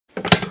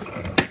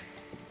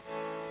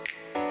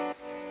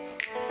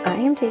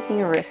am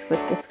taking a risk with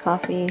this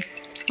coffee.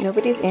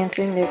 Nobody's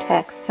answering their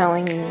texts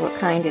telling me what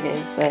kind it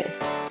is, but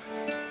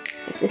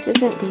if this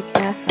isn't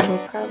decaf, I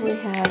will probably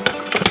have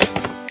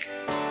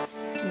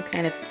some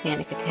kind of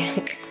panic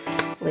attack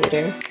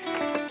later.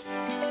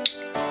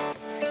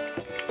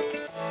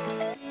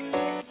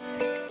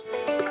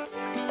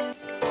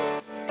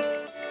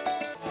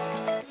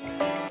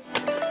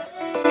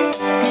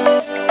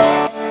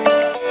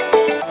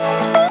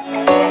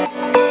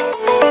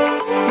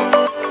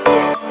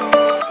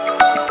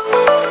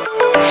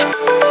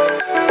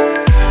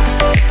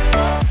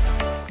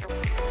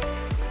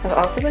 I've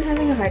also been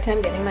having a hard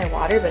time getting my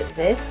water, but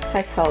this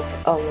has helped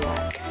a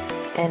lot.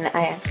 And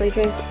I actually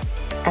drank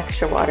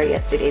extra water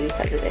yesterday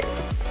because of it.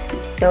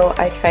 So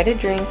I try to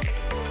drink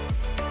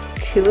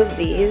 2 of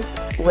these,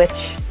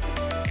 which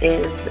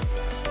is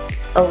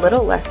a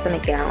little less than a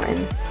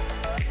gallon.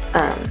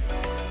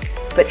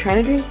 But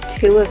trying to drink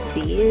 2 of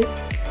these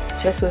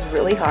just was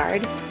really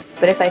hard.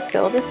 But if I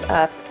fill this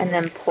up and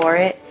then pour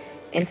it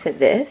into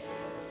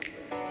this,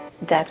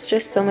 that's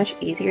just so much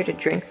easier to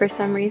drink for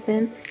some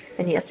reason.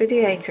 And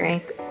yesterday I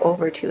drank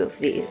over 2 of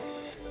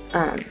these.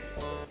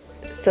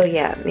 So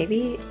yeah,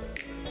 maybe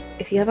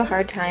if you have a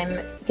hard time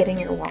getting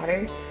your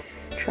water,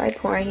 try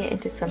pouring it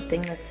into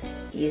something that's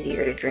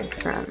easier to drink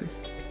from.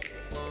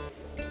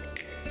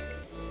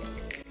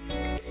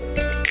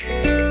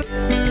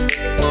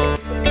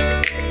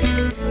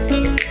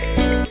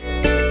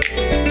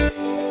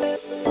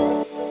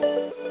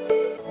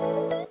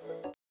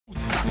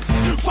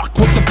 Fuck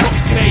what the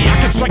books say, I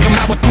can strike 'em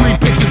out with 3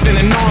 bitches in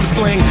an arm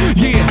sling.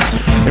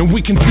 Yeah, and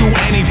we can do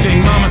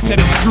anything. Mama said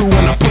it's true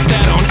and I put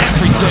that on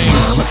everything.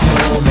 Mama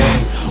told me,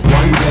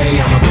 one day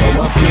I'ma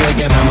grow up big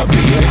and I'ma be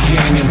a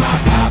king. And my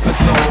papa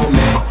told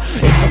me,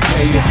 it's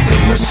okay to say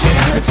when shit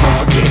hurts. Don't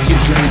forget your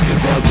dreams, cause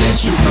they'll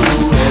get you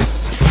through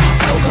this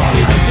so-called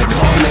life they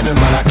call living,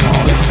 but I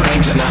call it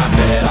strange. And I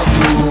bet I'll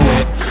do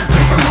it,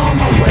 cause I'm on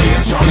my way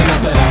and strong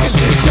enough that I can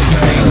shake the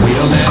pain. We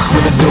don't ask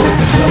for the doors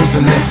to close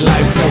in this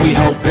life, so we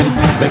hoping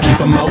they keep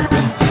them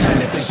open.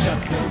 And if they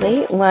shut them...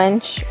 Late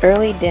lunch,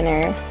 early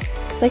dinner,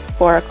 it's like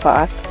 4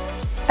 o'clock.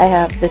 I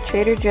have the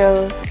Trader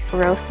Joe's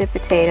roasted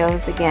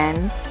potatoes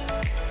again.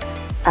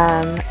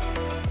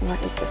 What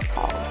is this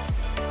called?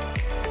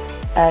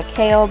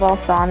 Kale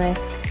balsamic,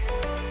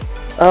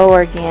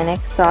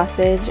 organic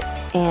sausage,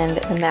 and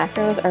the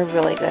macros are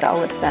really good, I'll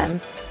list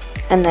them.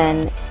 And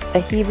then a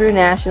Hebrew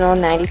National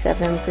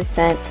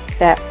 97%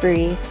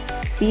 fat-free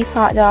beef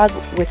hot dog,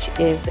 which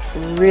is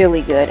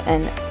really good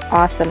and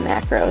awesome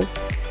macros.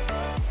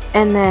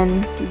 And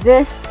then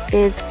this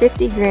is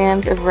 50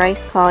 grams of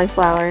riced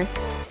cauliflower,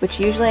 which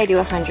usually I do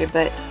 100,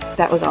 but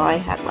that was all I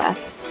had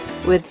left,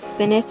 with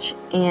spinach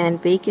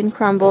and bacon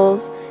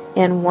crumbles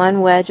and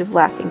 1 wedge of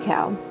Laughing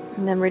Cow,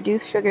 and then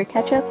reduced sugar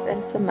ketchup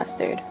and some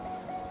mustard.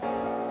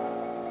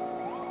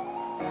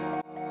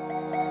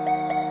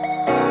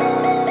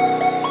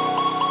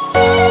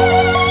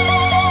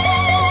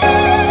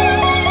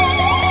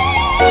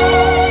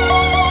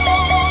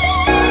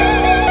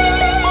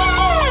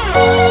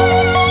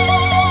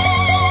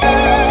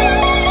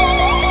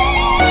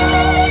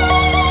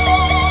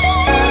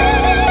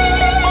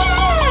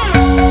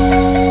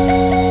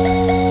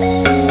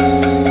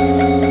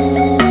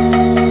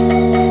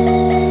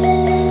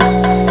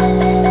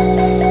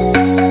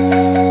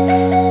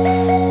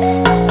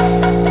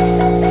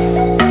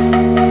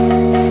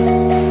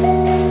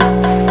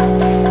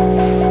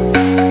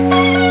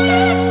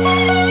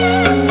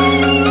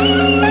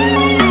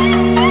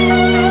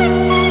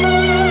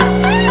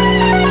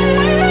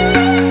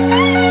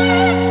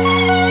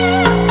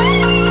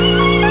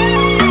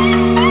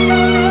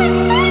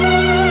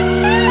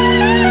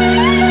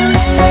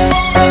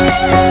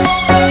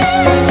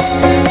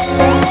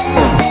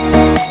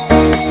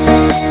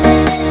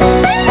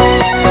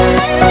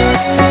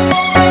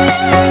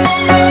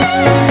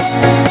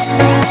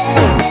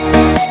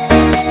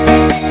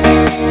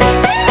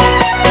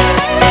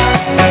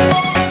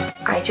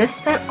 Just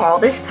spent all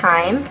this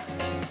time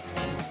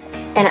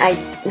and I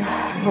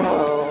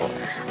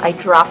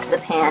dropped the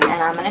pan,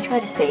 and I'm gonna try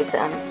to save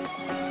them.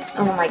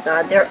 Oh my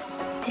god, dang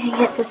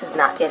it, this is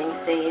not getting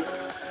saved.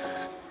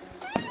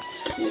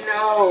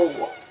 No.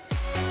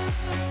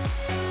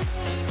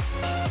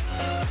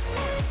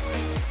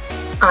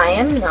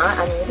 I'm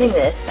using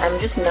this. I'm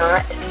just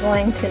not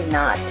going to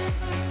not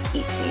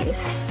eat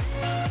these.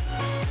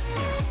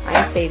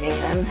 I'm saving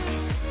them.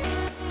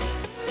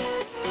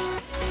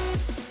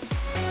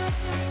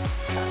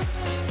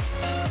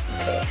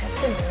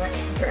 Not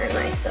burn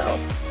myself.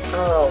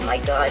 Oh my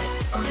god.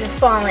 Oh, they're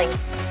falling.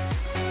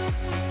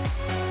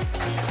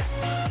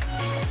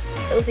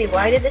 Sophie,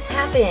 why did this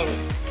happen?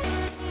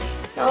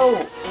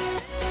 No.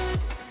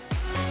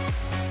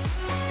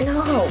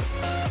 No.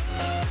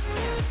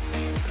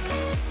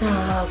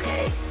 Oh,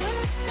 okay.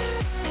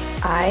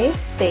 I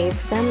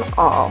saved them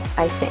all,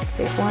 I think.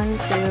 There's 1,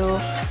 2,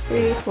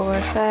 3,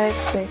 4, 5,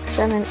 6,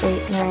 7,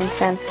 8, 9,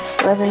 10,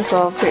 11,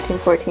 12, 13,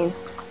 14,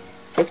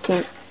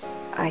 15.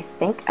 I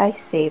think I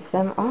saved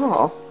them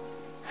all.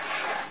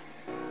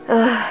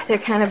 They're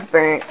kind of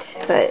burnt,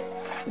 but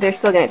they're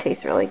still gonna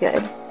taste really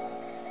good.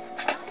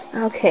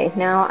 Okay,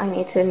 now I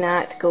need to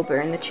not go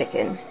burn the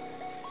chicken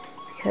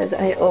because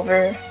I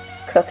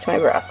overcooked my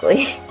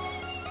broccoli.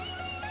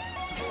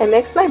 I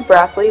mixed my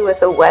broccoli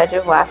with a wedge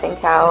of Laughing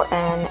Cow,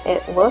 and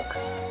it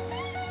looks,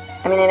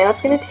 I mean, I know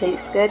it's gonna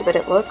taste good, but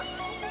it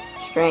looks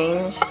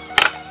strange.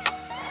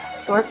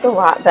 This worked a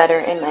lot better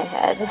in my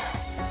head.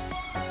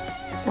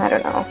 I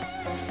don't know.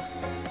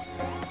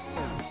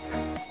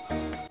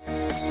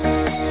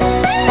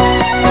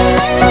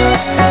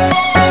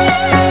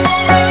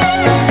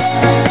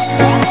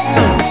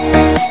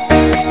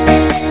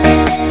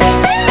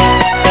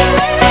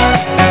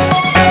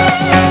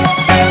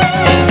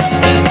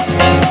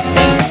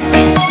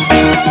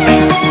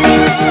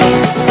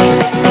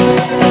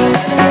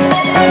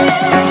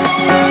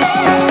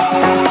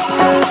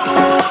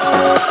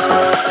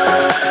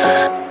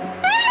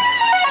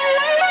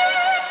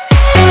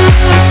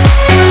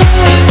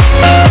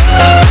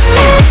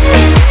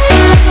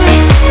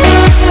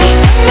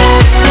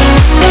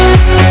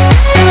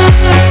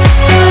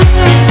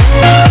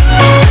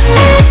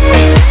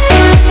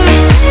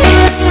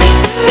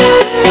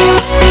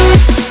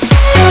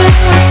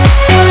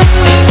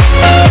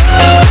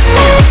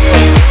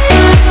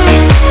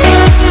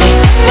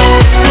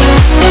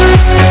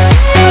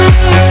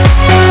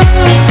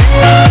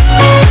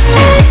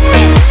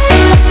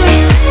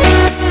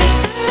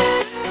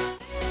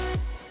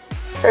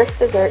 First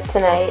dessert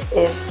tonight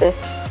is this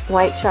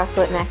white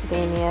chocolate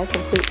macadamia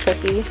complete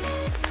cookie.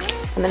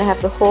 I'm going to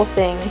have the whole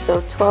thing,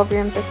 so 12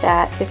 grams of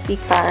fat, 50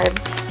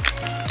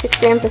 carbs, 6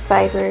 grams of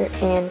fiber,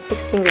 and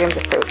 16 grams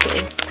of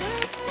protein.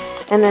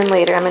 And then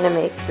later I'm going to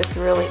make this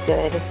really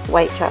good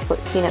white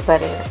chocolate peanut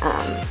butter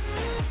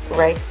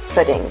rice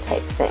pudding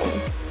type thing.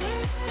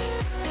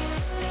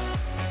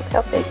 Look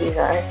how big these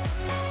are.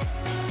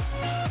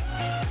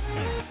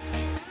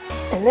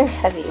 And they're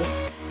heavy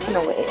in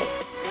a way,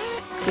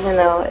 even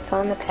though it's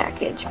on the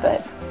package,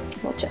 but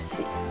we'll just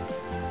see.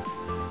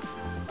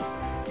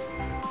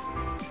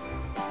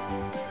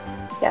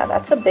 Yeah,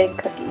 that's a big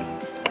cookie.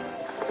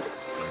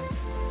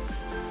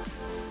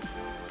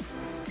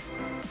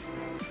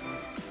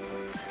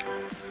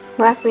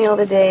 Last meal of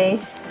the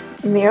day,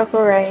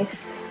 Miracle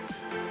Rice,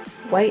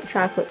 white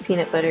chocolate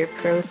peanut butter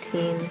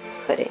protein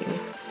pudding.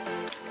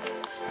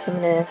 So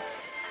I'm going to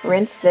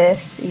rinse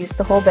this, use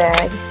the whole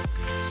bag.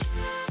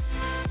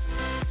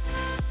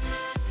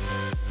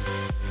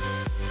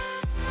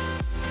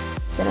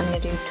 Then I'm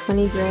going to do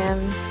 20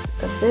 grams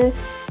of this,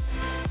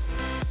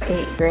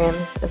 8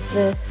 grams of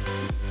this,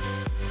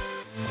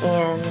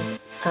 and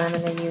I'm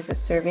going to use a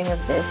serving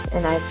of this,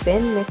 and I've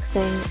been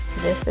mixing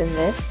this and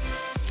this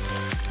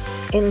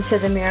into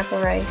the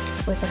Miracle Rice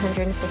with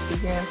 150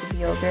 grams of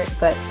yogurt,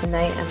 but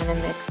tonight I'm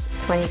going to mix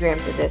 20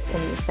 grams of this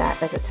and use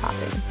that as a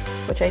topping,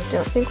 which I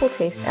don't think will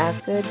taste as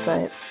good,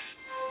 but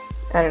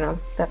I don't know,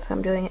 that's how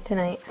I'm doing it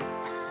tonight.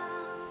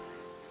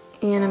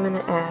 And I'm going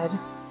to add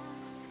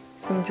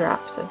some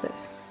drops of this.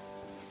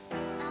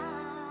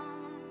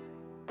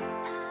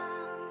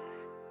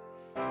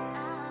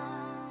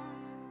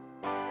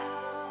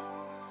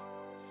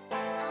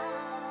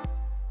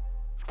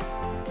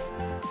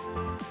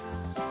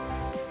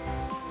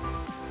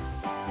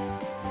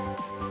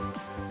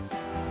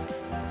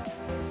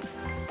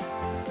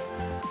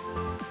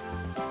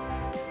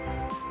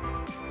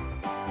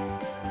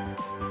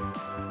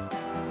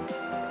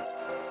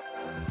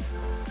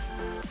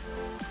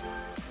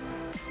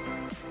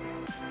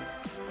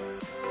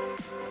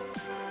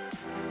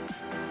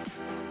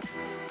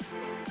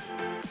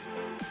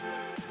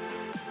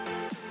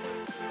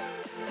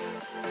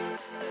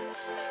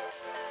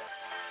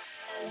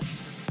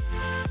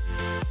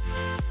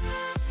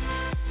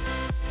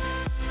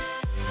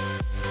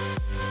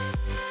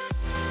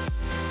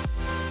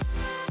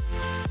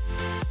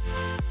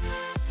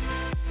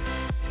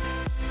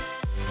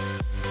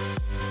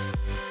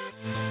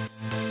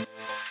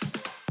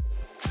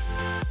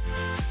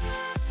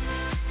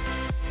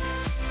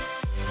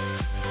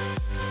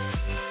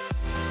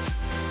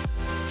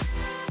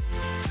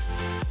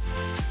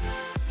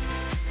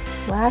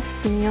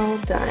 Last meal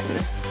done.